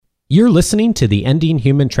You're listening to the Ending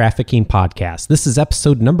Human Trafficking podcast. This is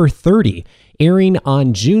episode number 30, airing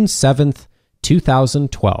on June 7th,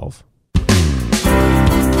 2012.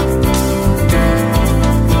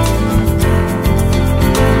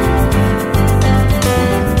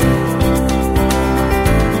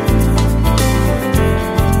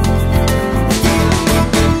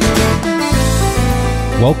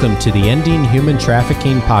 Welcome to the Ending Human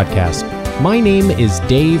Trafficking podcast. My name is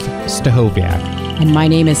Dave Stachowiak. And my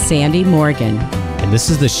name is Sandy Morgan. And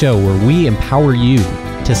this is the show where we empower you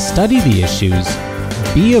to study the issues,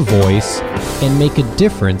 be a voice, and make a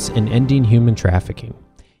difference in ending human trafficking.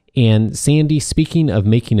 And Sandy, speaking of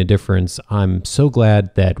making a difference, I'm so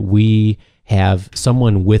glad that we have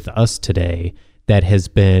someone with us today that has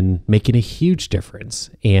been making a huge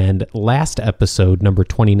difference. And last episode, number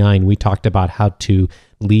 29, we talked about how to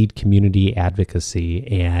lead community advocacy.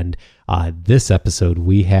 And this episode,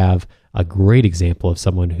 we have a great example of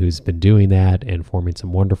someone who's been doing that and forming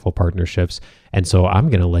some wonderful partnerships. And so I'm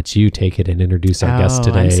going to let you take it and introduce our guest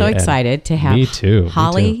today. I'm so excited to have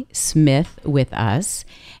Holly Smith with us.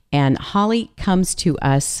 And Holly comes to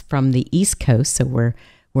us from the East Coast, so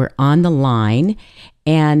we're on the line.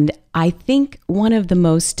 And I think one of the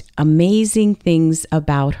most amazing things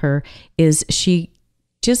about her is she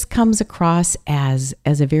just comes across as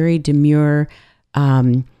a very demure,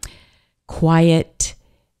 quiet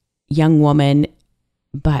young woman,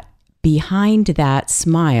 but behind that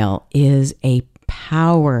smile is a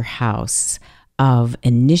powerhouse of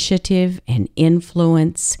initiative and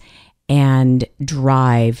influence and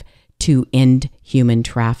drive to end human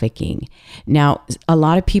trafficking. Now, a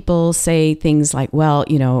lot of people say things like, well,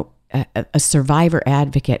 you know, a survivor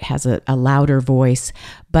advocate has a louder voice,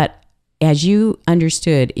 but as you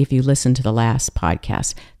understood, if you listened to the last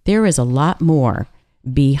podcast, there is a lot more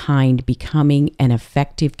behind becoming an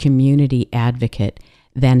effective community advocate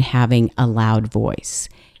than having a loud voice.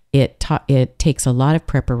 It takes a lot of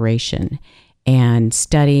preparation and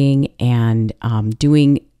studying and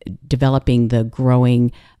developing the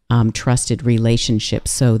growing trusted relationships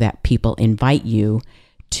so that people invite you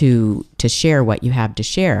to share what you have to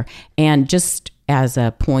share. And just as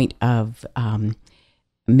a point of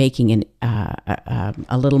making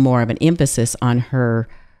a little more of an emphasis on her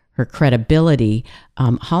credibility,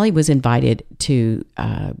 Holly was invited to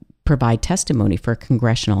provide testimony for a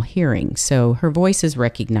congressional hearing. So her voice is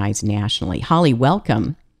recognized nationally. Holly,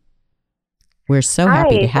 welcome. We're so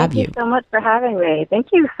happy to have you. Thank you so much for having me. Thank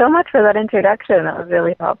you so much for that introduction. That was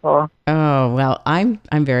really thoughtful. Oh, well, I'm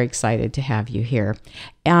very excited to have you here.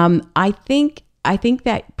 I think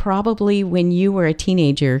that probably when you were a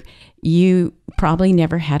teenager, you probably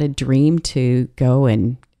never had a dream to go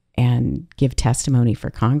and give testimony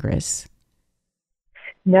for Congress.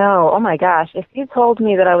 No, oh my gosh. If you told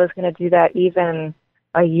me that I was going to do that even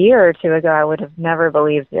a year or two ago, I would have never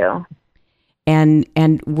believed you.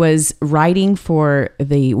 And was writing for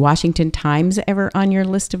the Washington Times ever on your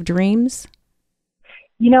list of dreams?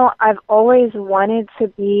 You know, I've always wanted to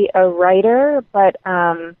be a writer, but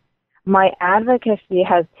my advocacy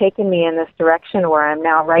has taken me in this direction where I'm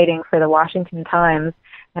now writing for the Washington Times.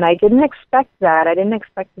 And I didn't expect that. I didn't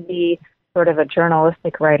expect to be sort of a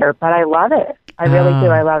journalistic writer, but I love it. I really do.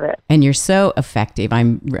 I love it. And you're so effective.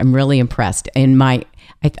 I'm really impressed. And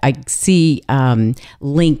I see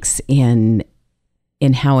links in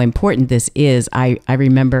how important this is. I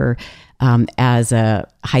remember as a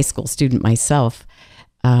high school student myself,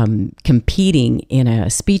 competing in a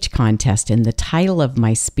speech contest, and the title of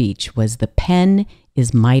my speech was "The Pen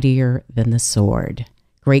is Mightier Than the Sword."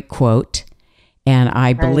 Great quote. And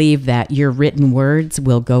I believe that your written words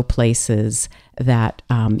will go places that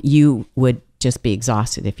you would just be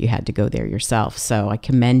exhausted if you had to go there yourself. So I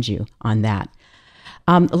commend you on that.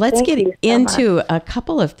 Let's get into a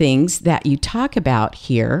couple of things that you talk about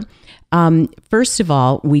here. First of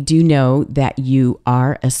all, we do know that you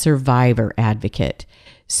are a survivor advocate.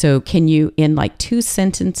 So can you, in like 2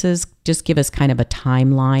 sentences, just give us kind of a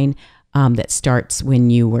timeline that starts when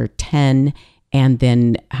you were 10 and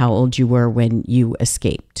then how old you were when you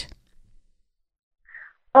escaped?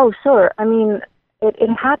 Oh, sure. I mean, it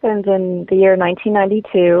happened in the year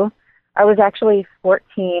 1992. I was actually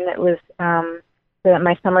 14. It was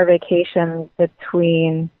my summer vacation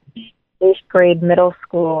between 8th grade middle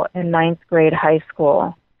school and 9th grade high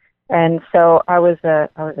school. And so I was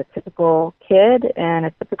a typical kid in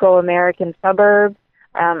a typical American suburb.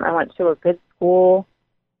 I went to a good school,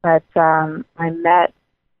 but I met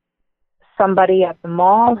somebody at the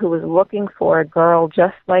mall who was looking for a girl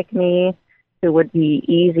just like me who would be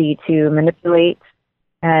easy to manipulate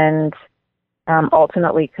and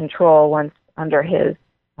ultimately control once under his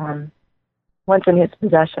once in his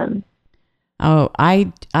possession. Oh,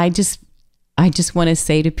 I just want to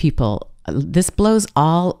say to people, this blows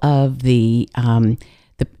all of the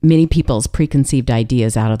many people's preconceived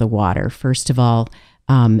ideas out of the water. First of all,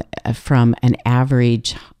 from an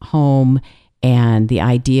average home, and the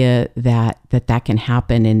idea that can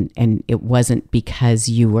happen, and it wasn't because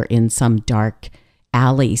you were in some dark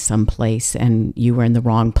alley someplace and you were in the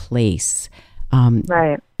wrong place.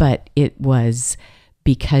 Right. But it was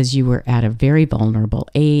because you were at a very vulnerable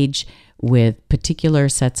age with particular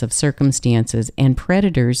sets of circumstances, and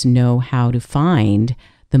predators know how to find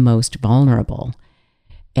the most vulnerable.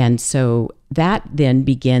 And so that then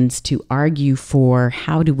begins to argue for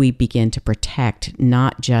how do we begin to protect,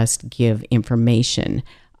 not just give information.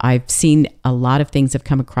 I've seen a lot of things have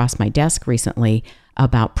come across my desk recently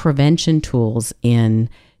about prevention tools in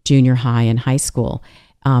junior high and high school.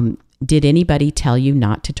 Did anybody tell you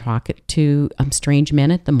not to talk to strange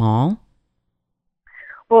men at the mall?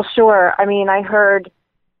 Well, sure. I mean, I heard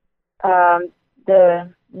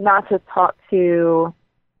the not to talk to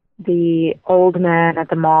the old man at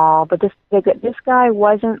the mall, but this guy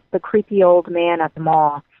wasn't the creepy old man at the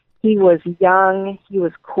mall. He was young. He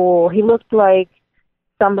was cool. He looked like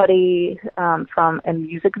somebody from a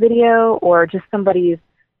music video, or just somebody's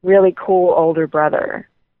really cool older brother.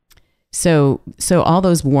 So all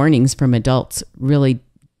those warnings from adults really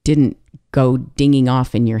didn't go dinging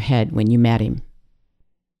off in your head when you met him.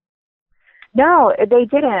 No, they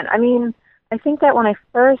didn't. I mean, I think that when I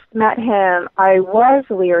first met him, I was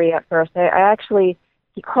leery at first.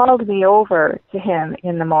 He called me over to him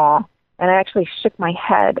in the mall, and I actually shook my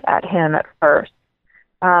head at him at first.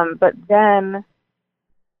 But then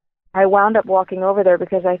I wound up walking over there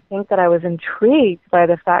because I think that I was intrigued by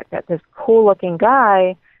the fact that this cool-looking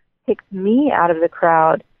guy picked me out of the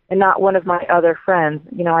crowd and not one of my other friends.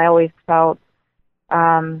 You know, I always felt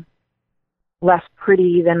less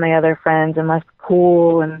pretty than my other friends and less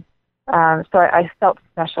cool, and so I felt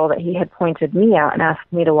special that he had pointed me out and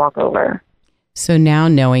asked me to walk over. So now,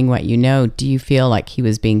 knowing what you know, do you feel like he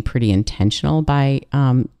was being pretty intentional by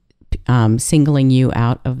singling you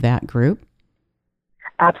out of that group?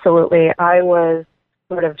 Absolutely. I was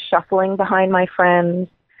sort of shuffling behind my friends.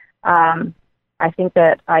 I think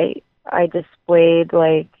that I displayed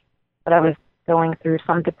like that I was going through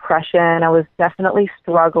some depression. I was definitely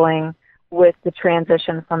struggling with the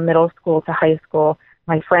transition from middle school to high school.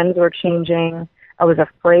 My friends were changing. I was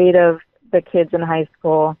afraid of the kids in high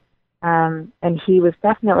school. And he was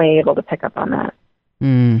definitely able to pick up on that.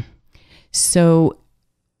 So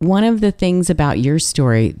one of the things about your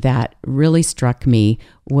story that really struck me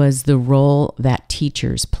was the role that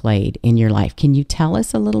teachers played in your life. Can you tell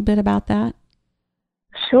us a little bit about that?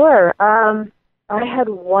 Sure. I had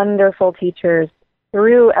wonderful teachers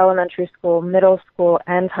through elementary school, middle school,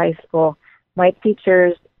 and high school. My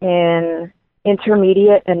teachers in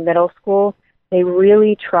intermediate and middle school, they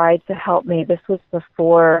really tried to help me. This was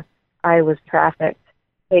before I was trafficked.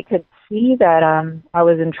 They could see that I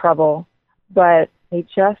was in trouble, but they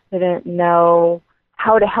just didn't know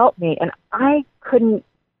how to help me, and I couldn't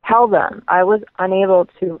tell them. I was unable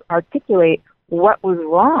to articulate what was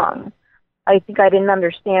wrong. I think I didn't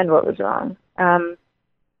understand what was wrong.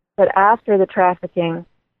 But after the trafficking,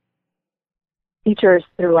 teachers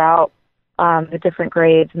throughout the different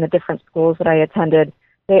grades and the different schools that I attended,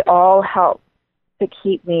 they all helped to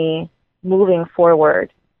keep me moving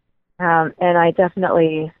forward. And I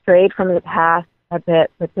definitely strayed from the path a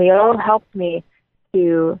bit, but they all helped me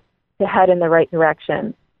to head in the right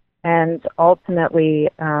direction. And ultimately,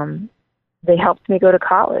 they helped me go to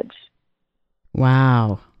college.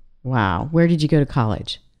 Wow. Where did you go to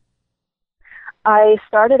college? I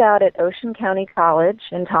started out at Ocean County College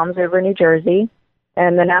in Toms River, New Jersey.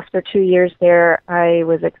 And then after 2 years there, I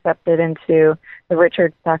was accepted into the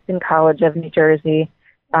Richard Stockton College of New Jersey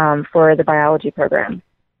for the biology program.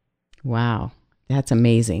 Wow. That's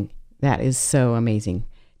amazing. That is so amazing.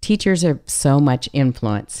 Teachers have so much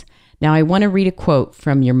influence. Now, I want to read a quote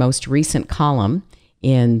from your most recent column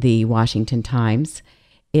in the Washington Times.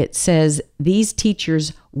 It says, "These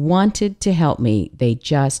teachers wanted to help me. They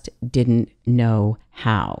just didn't know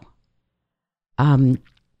how."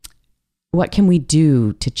 What can we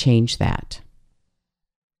do to change that?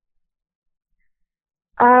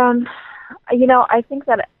 I think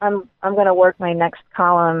that I'm going to work my next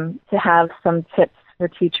column to have some tips for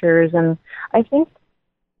teachers. And I think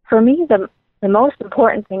for me, the most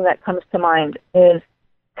important thing that comes to mind is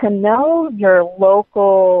to know your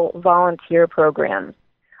local volunteer programs.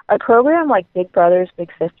 A program like Big Brothers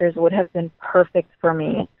Big Sisters would have been perfect for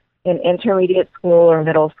me in intermediate school or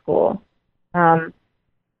middle school.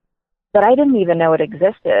 but I didn't even know it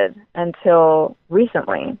existed until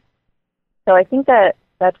recently. So I think that's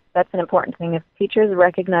an important thing. If teachers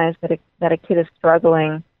recognize that a kid is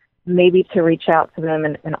struggling, maybe to reach out to them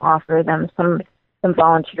and offer them some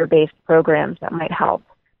volunteer-based programs that might help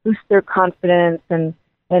boost their confidence and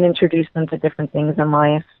introduce them to different things in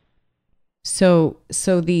life. So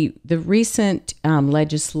the recent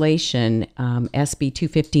legislation, SB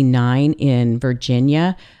 259 in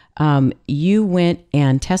Virginia, you went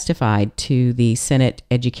and testified to the Senate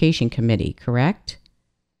Education Committee, correct?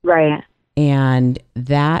 Right. And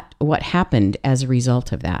what happened as a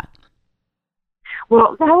result of that?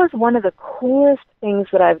 Well, that was one of the coolest things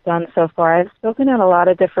that I've done so far. I've spoken at a lot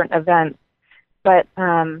of different events, but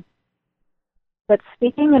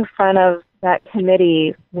speaking in front of that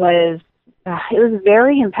committee was it was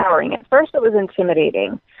very empowering. At first, it was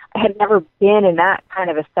intimidating. I had never been in that kind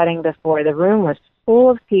of a setting before. The room was full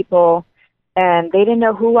of people, and they didn't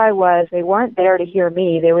know who I was. They weren't there to hear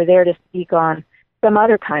me. They were there to speak on some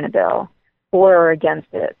other kind of bill, for or against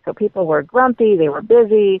it. So people were grumpy. They were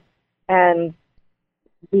busy, and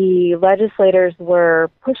the legislators were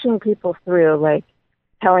pushing people through, like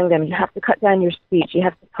telling them, you have to cut down your speech. You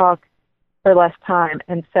have to talk for less time.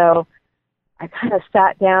 And so I kind of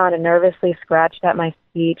sat down and nervously scratched at my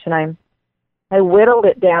speech, and I whittled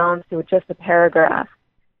it down to just a paragraph.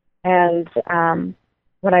 And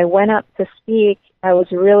when I went up to speak, I was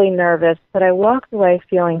really nervous, but I walked away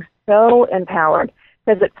feeling so empowered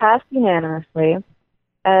because it passed unanimously,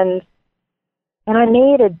 and I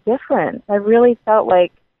made a difference. I really felt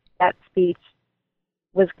like that speech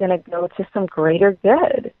was going to go to some greater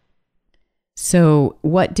good. So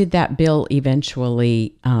what did that bill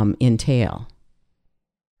eventually entail?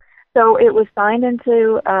 So it was signed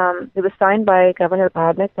by Governor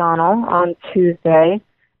Bob McDonnell on Tuesday,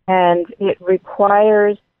 and it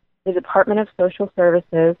requires the Department of Social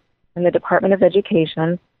Services and the Department of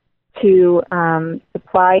Education to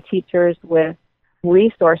supply teachers with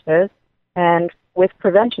resources and with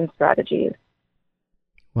prevention strategies.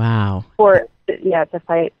 Wow. To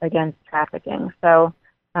fight against trafficking. So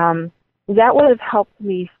that would have helped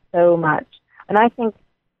me so much. And I think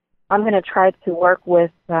I'm going to try to work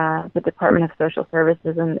with the Department of Social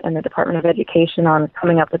Services and the Department of Education on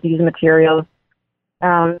coming up with these materials.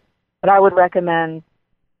 But I would recommend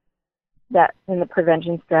that in the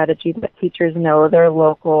prevention strategy that teachers know their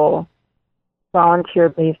local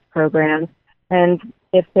volunteer-based programs. And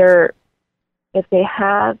if they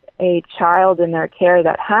have a child in their care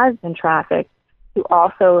that has been trafficked, to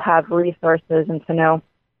also have resources and to know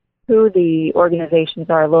who the organizations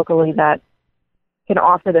are locally that can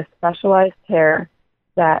offer the specialized care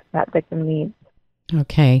that victim needs.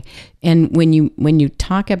 Okay. And when you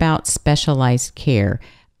talk about specialized care,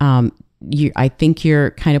 I think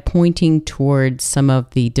you're kind of pointing towards some of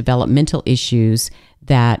the developmental issues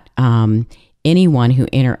that anyone who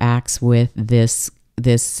interacts with this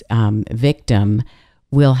victim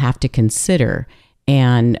will have to consider.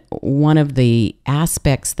 And one of the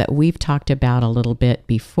aspects that we've talked about a little bit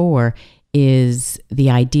before is the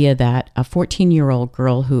idea that a 14-year-old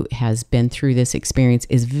girl who has been through this experience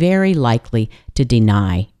is very likely to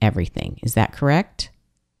deny everything. Is that correct?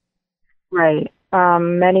 Right.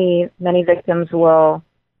 Many victims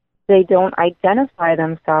they don't identify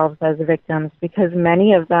themselves as victims because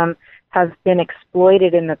many of them have been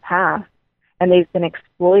exploited in the past, and they've been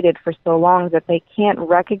exploited for so long that they can't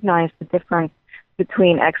recognize the difference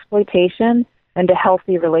between exploitation and a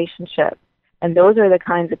healthy relationship. And those are the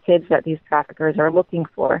kinds of kids that these traffickers are looking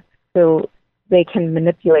for, so they can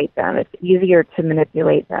manipulate them. It's easier to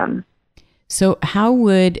manipulate them. So how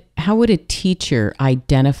would a teacher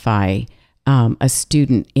identify a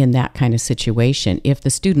student in that kind of situation if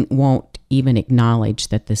the student won't even acknowledge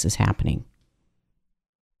that this is happening?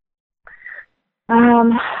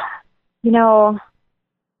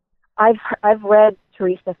 I've read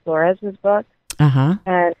Teresa Flores' book,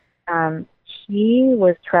 and she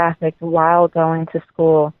was trafficked while going to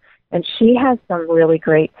school, and she has some really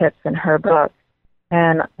great tips in her book,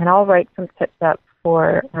 and I'll write some tips up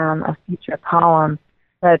for a future column.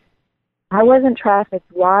 But I wasn't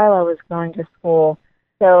trafficked while I was going to school,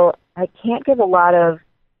 so I can't give a lot of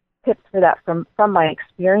tips for that from my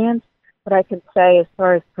experience, but I could say as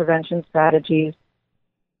far as prevention strategies,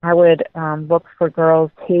 I would look for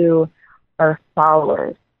girls who are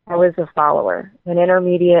followers. I was a follower in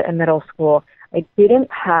intermediate and middle school. I didn't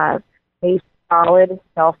have a solid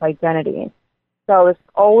self-identity, so I was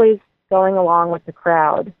always going along with the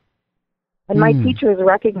crowd. And my teachers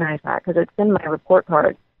recognized that because it's in my report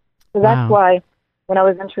card. So that's why when I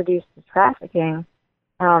was introduced to trafficking,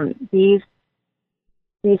 these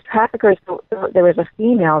these traffickers, there was a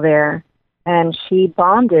female there, and she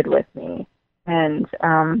bonded with me, and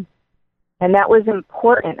that was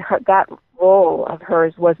important. That role of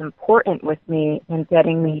hers was important with me in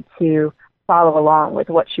getting me to follow along with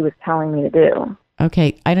what she was telling me to do.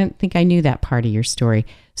 Okay, I don't think I knew that part of your story.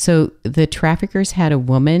 So the traffickers had a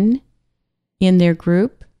woman in their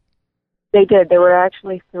group? They did. There were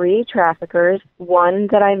actually 3 traffickers, one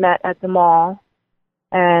that I met at the mall,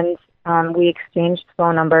 and we exchanged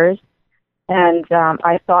phone numbers, and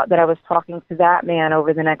I thought that I was talking to that man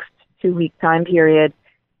over the next 2-week time period.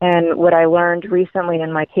 And what I learned recently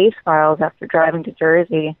in my case files after driving to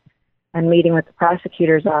Jersey and meeting with the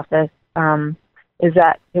prosecutor's office is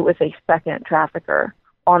that it was a second trafficker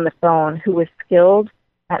on the phone who was skilled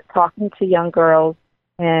at talking to young girls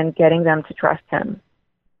and getting them to trust him.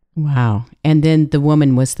 Wow. And then the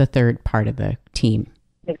woman was the third part of the team.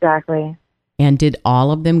 Exactly. And did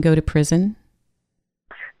all of them go to prison?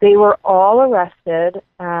 They were all arrested.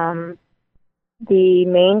 The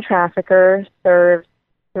main trafficker served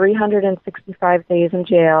 365 days in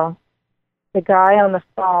jail. The guy on the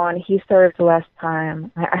phone, he served less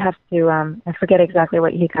time. I have to, I forget exactly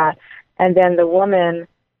what he got. And then the woman,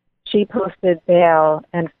 she posted bail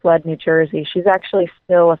and fled New Jersey. She's actually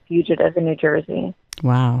still a fugitive in New Jersey.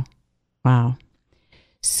 Wow. Wow.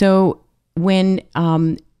 So when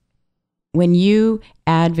you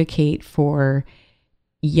advocate for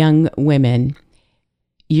young women,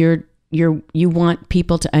 you want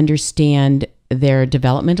people to understand their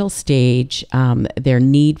developmental stage, their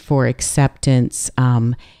need for acceptance,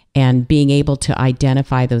 and being able to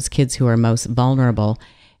identify those kids who are most vulnerable.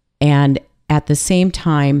 And at the same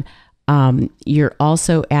time, you're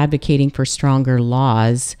also advocating for stronger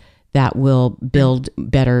laws that will build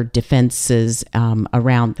better defenses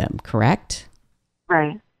around them, correct?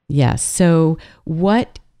 Right. Yes. So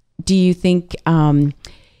what do you think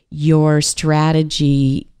your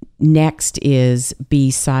strategy next is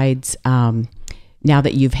besides now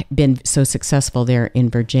that you've been so successful there in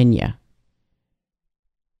Virginia?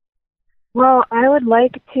 Well, I would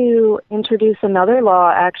like to introduce another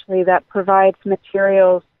law, actually, that provides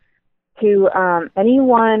materials to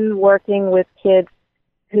anyone working with kids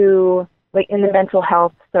who, like in the mental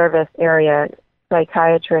health service area,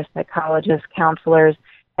 psychiatrists, psychologists, counselors,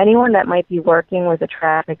 anyone that might be working with a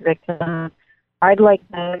traffic victim. I'd like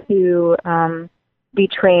them to be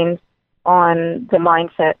trained on the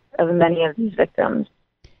mindset of many of these victims.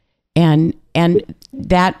 And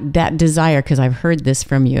that desire, because I've heard this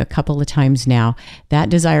from you a couple of times now, that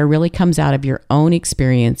desire really comes out of your own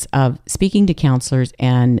experience of speaking to counselors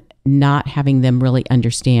and not having them really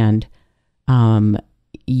understand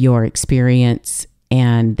your experience,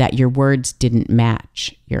 and that your words didn't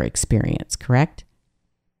match your experience, correct?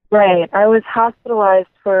 Right. I was hospitalized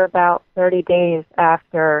for about 30 days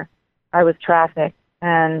after I was trafficked,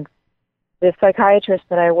 and the psychiatrist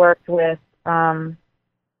that I worked with,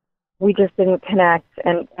 we just didn't connect,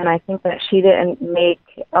 and I think that she didn't make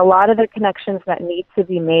a lot of the connections that need to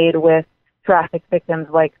be made with traffic victims,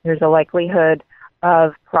 like there's a likelihood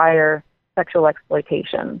of prior sexual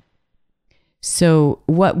exploitation. So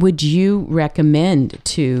what would you recommend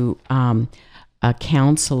to a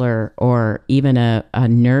counselor or even a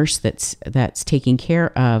nurse that's taking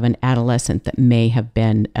care of an adolescent that may have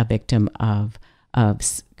been a victim of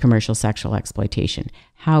commercial sexual exploitation?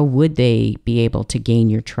 How would they be able to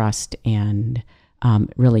gain your trust and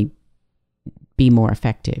really be more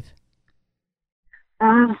effective?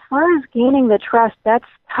 As far as gaining the trust, that's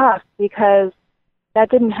tough because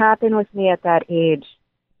that didn't happen with me at that age.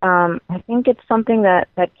 I think it's something that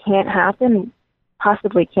can't happen,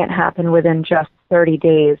 possibly can't happen within just 30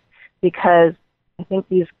 days, because I think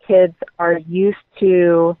these kids are used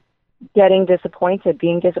to being disappointed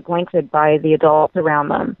by the adults around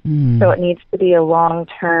them. So it needs to be a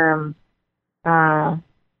long-term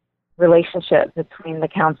relationship between the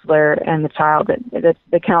counselor and the child.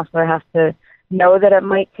 The counselor has to know that it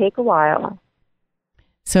might take a while.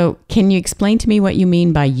 So can you explain to me what you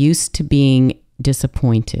mean by used to being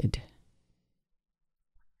disappointed?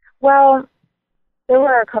 Well, there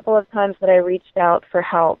were a couple of times that I reached out for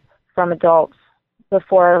help from adults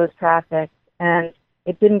before I was trafficked, and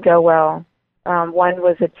it didn't go well. One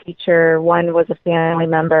was a teacher, one was a family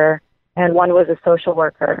member, and one was a social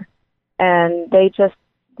worker. And they just,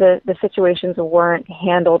 the situations weren't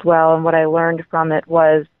handled well, and what I learned from it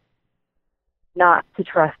was not to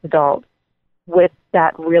trust adults with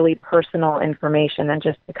that really personal information and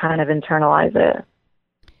just to kind of internalize it.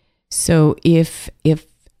 So if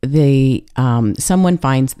the someone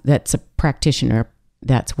finds that's a practitioner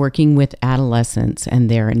that's working with adolescents and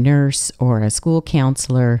they're a nurse or a school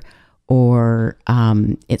counselor or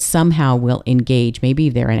it somehow will engage. Maybe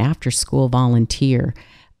they're an after-school volunteer.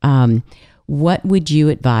 What would you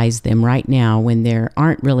advise them right now when there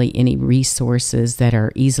aren't really any resources that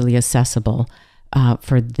are easily accessible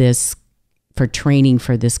for training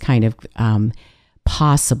for this kind of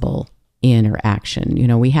possible interaction? You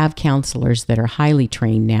know, we have counselors that are highly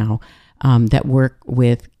trained now that work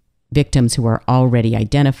with victims who are already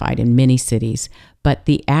identified in many cities, but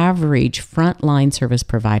the average frontline service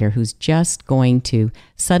provider who's just going to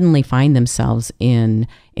suddenly find themselves in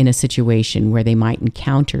a situation where they might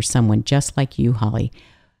encounter someone just like you, Holly,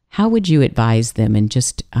 how would you advise them in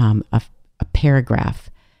just a paragraph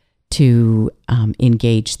to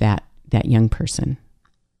engage that young person?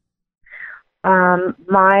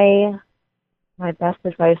 My best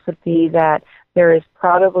advice would be that there is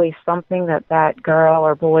probably something that girl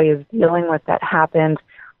or boy is dealing with that happened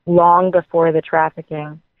long before the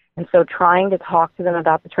trafficking. And so trying to talk to them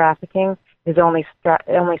about the trafficking is only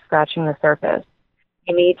scratching the surface.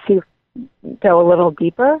 You need to go a little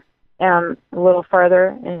deeper, a little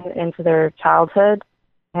further into their childhood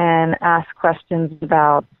and ask questions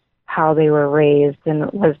about how they were raised and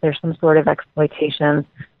was there some sort of exploitation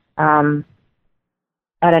at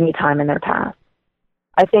any time in their past.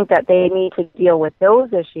 I think that they need to deal with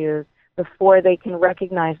those issues before they can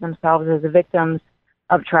recognize themselves as the victims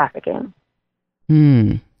of trafficking.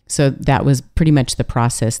 So that was pretty much the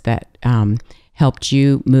process that helped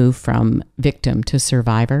you move from victim to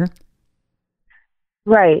survivor?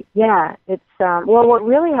 Right, yeah. It's what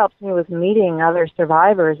really helped me was meeting other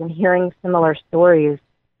survivors and hearing similar stories.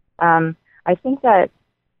 I think that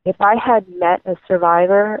if I had met a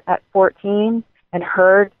survivor at 14 and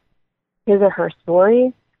heard his or her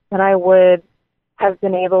story, then I would have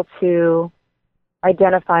been able to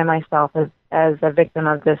identify myself as a victim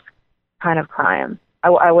of this kind of crime.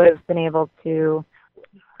 I would have been able to,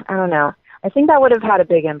 I don't know, I think that would have had a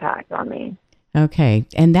big impact on me. Okay,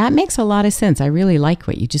 and that makes a lot of sense. I really like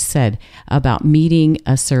what you just said about meeting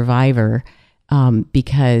a survivor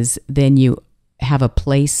because then you have a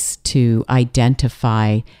place to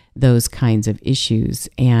identify those kinds of issues.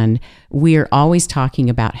 And we're always talking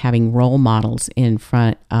about having role models in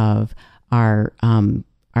front of our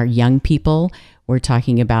young people. We're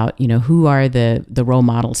talking about, who are the role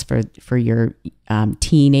models for your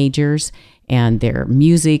teenagers, and they're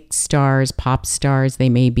music stars, pop stars. They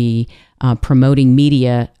may be promoting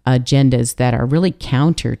media agendas that are really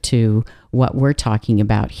counter to what we're talking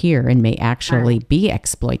about here and may actually be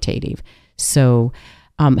exploitative. So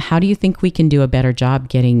how do you think we can do a better job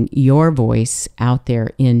getting your voice out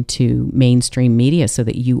there into mainstream media so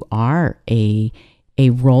that you are a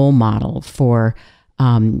role model for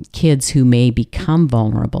kids who may become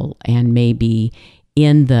vulnerable and may be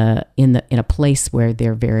in a place where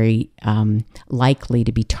they're very likely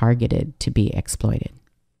to be targeted to be exploited?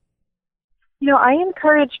 I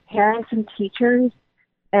encourage parents and teachers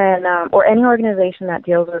and or any organization that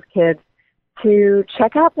deals with kids to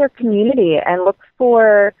check out their community and look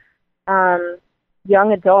for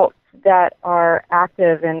young adults that are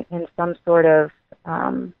active in some sort of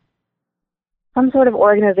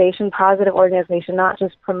organization, positive organization, not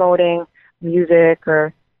just promoting music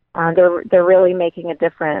or they're really making a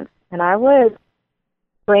difference. And I would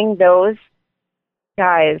bring those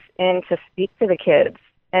guys in to speak to the kids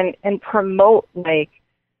and promote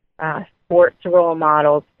sports role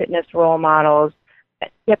models, fitness role models,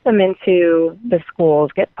 get them into the schools,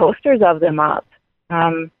 get posters of them up.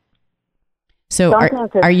 So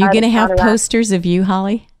are you going to have posters of you,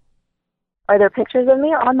 Holly? Are there pictures of me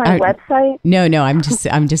on my website? No, I'm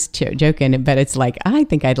just joking, but it's like, I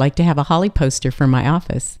think I'd like to have a Holly poster for my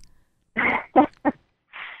office.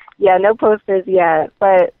 Yeah, no posters yet,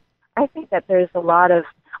 but I think that there's a lot of,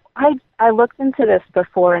 I looked into this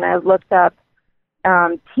before and I looked up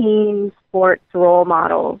teen sports role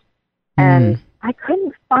models and I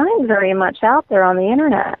couldn't find very much out there on the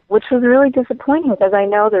internet, which was really disappointing because I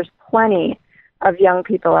know there's plenty of young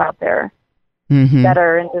people out there that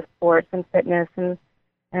are into sports and fitness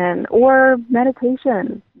and or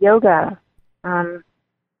meditation, yoga,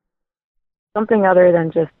 something other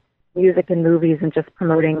than just music and movies and just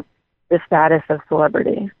promoting the status of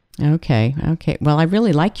celebrity. Okay. Well, I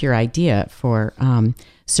really like your idea for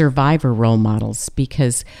survivor role models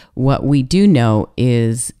because what we do know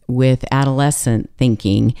is with adolescent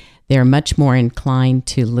thinking, they're much more inclined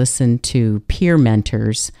to listen to peer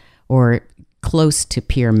mentors or close to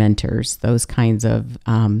peer mentors, those kinds of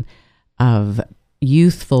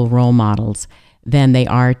youthful role models, than they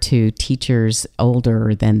are to teachers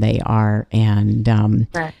older than they are and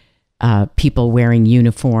people wearing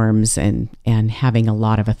uniforms and having a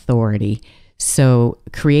lot of authority. So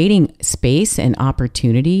creating space and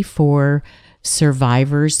opportunity for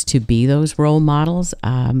survivors to be those role models,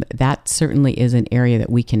 that certainly is an area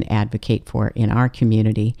that we can advocate for in our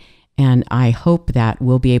community. And I hope that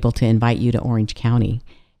we'll be able to invite you to Orange County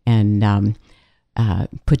and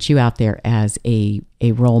put you out there as a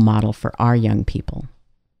role model for our young people,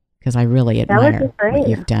 because I really admire what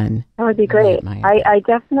you've done. That would be great. I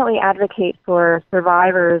definitely advocate for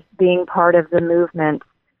survivors being part of the movement,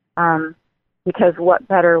 because what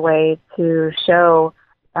better way to show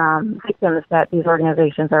victims that these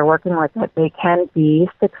organizations are working with, that they can be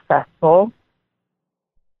successful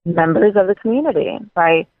members of the community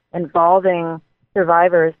by involving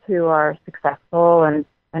survivors who are successful and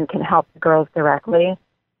can help the girls directly.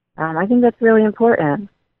 I think that's really important.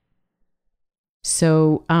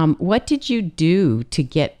 So what did you do to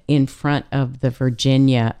get in front of the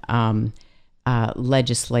Virginia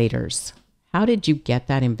legislators? How did you get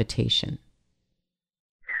that invitation?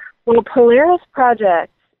 Well, Polaris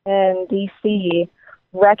Project in D.C.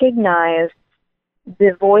 recognized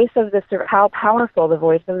the voice of how powerful the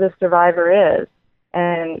voice of the survivor is,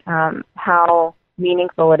 and how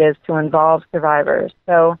meaningful it is to involve survivors.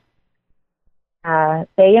 So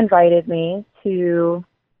they invited me to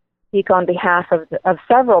speak on behalf of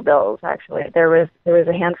several bills. Actually, there was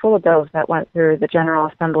a handful of bills that went through the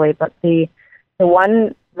General Assembly, but the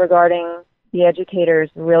one regarding the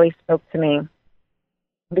educators really spoke to me,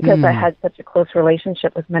 because I had such a close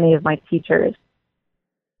relationship with many of my teachers.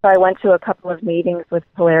 So I went to a couple of meetings with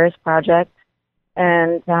Polaris Project,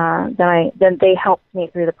 and then they helped me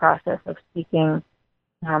through the process of speaking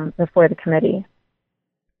before the committee.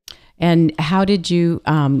 And how did you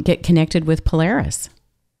get connected with Polaris?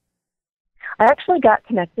 I actually got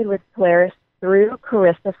connected with Polaris through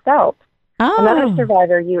Carissa Phelps, another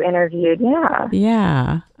survivor you interviewed.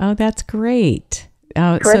 Yeah. Oh, that's great.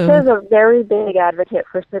 Carissa is a very big advocate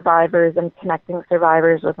for survivors and connecting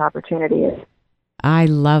survivors with opportunities. I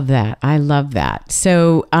love that.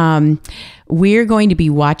 So we're going to be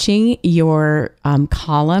watching your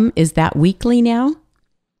column. Is that weekly now?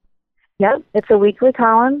 Yep, it's a weekly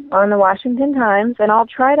column on the Washington Times, and I'll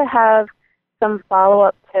try to have some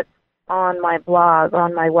follow-up tips on my blog,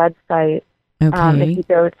 on my website. Okay. If you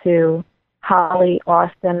go to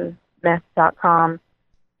hollyaustin.smith.com,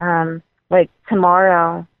 like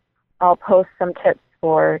tomorrow, I'll post some tips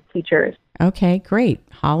for teachers. Okay, great.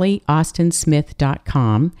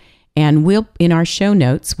 hollyaustin.smith.com. And we'll, in our show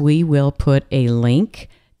notes, we will put a link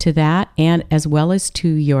to that, and as well as to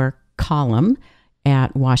your column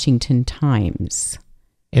at Washington Times.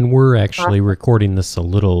 And we're actually recording this a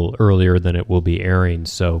little earlier than it will be airing,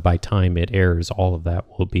 so by time it airs, all of that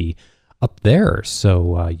will be up there,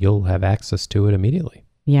 so you'll have access to it immediately.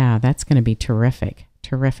 Yeah, that's going to be terrific.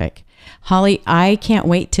 Holly, I can't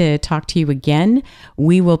wait to talk to you again.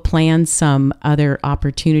 We will plan some other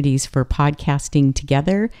opportunities for podcasting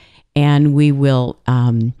together, and we will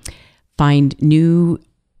find new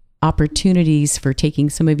opportunities for taking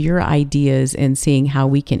some of your ideas and seeing how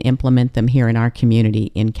we can implement them here in our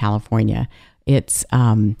community in California. It's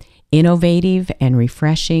innovative and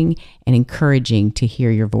refreshing and encouraging to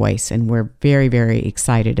hear your voice, and we're very, very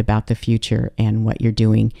excited about the future and what you're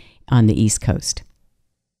doing on the East Coast.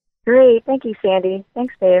 Great. Thank you, Sandy.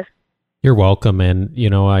 Thanks, Dave. You're welcome. And,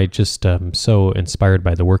 I just am so inspired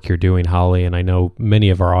by the work you're doing, Holly, and I know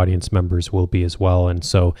many of our audience members will be as well. And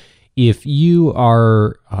so if you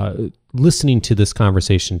are listening to this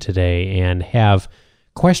conversation today and have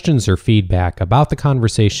questions or feedback about the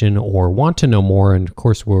conversation or want to know more, and of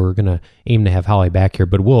course we're going to aim to have Holly back here,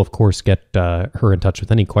 but we'll of course get her in touch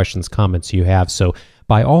with any questions, comments you have. So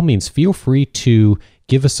by all means, feel free to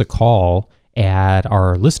give us a call at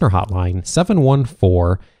our listener hotline,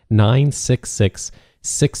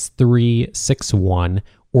 714-966-6361,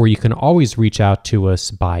 or you can always reach out to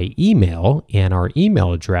us by email, and our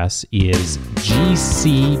email address is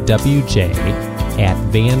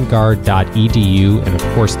gcwj@vanguard.edu, and of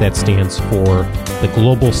course that stands for the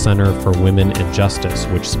Global Center for Women and Justice,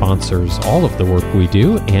 which sponsors all of the work we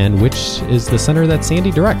do, and which is the center that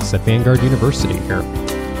Sandy directs at Vanguard University here.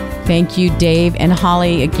 Thank you, Dave. And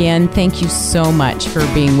Holly, again, thank you so much for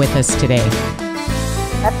being with us today.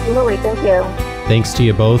 Absolutely. Thank you. Thanks to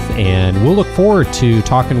you both, and we'll look forward to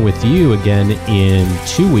talking with you again in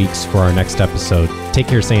 2 weeks for our next episode. Take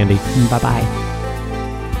care, Sandy. Bye-bye.